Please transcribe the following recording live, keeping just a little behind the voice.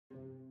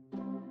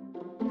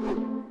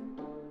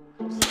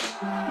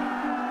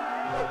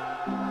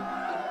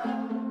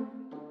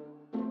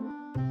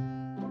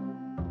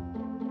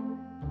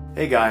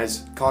Hey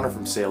guys, Connor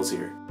from Sales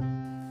here.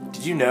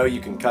 Did you know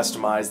you can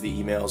customize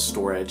the emails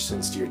storEDGE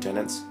sends to your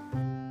tenants?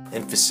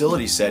 In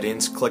Facility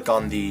Settings, click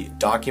on the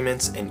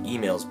Documents and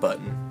Emails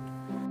button.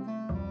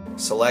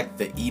 Select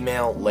the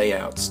Email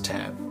Layouts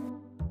tab.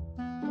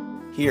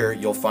 Here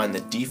you'll find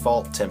the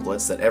default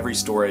templates that every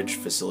storEDGE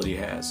facility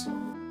has.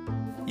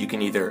 You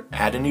can either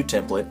add a new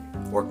template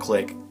or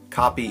click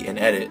Copy and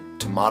Edit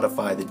to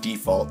modify the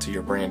default to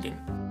your branding.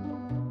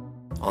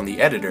 On the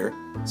editor,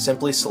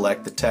 simply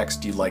select the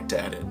text you'd like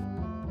to edit.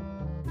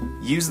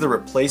 Use the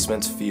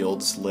Replacements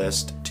fields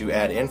list to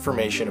add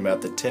information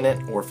about the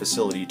tenant or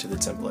facility to the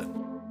template.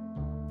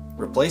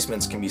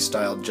 Replacements can be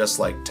styled just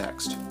like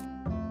text.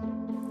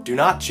 Do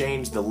not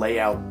change the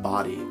layout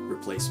body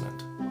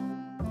replacement.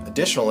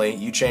 Additionally,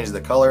 you change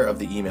the color of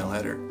the email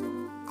header.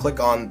 Click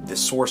on the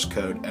source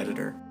code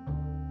editor.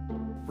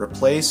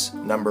 Replace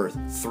number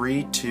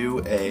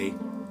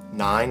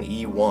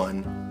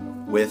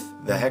 32A9E1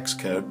 with the hex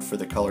code for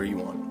the color you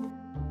want.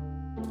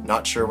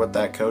 Not sure what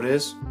that code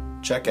is?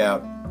 Check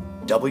out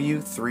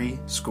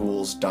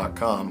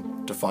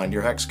w3schools.com to find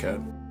your hex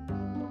code.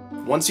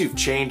 Once you've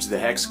changed the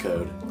hex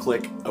code,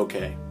 click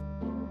OK.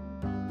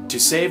 To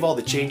save all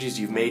the changes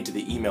you've made to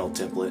the email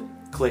template,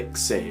 click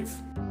Save.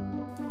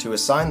 To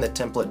assign the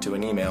template to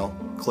an email,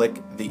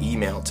 click the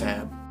Email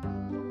tab.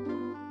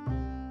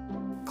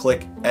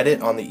 Click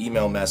Edit on the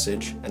email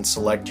message and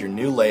select your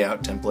new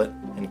layout template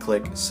and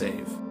click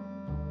Save.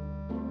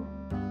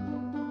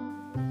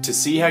 To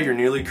see how your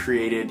newly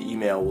created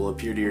email will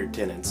appear to your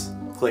tenants,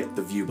 click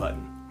the View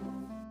button.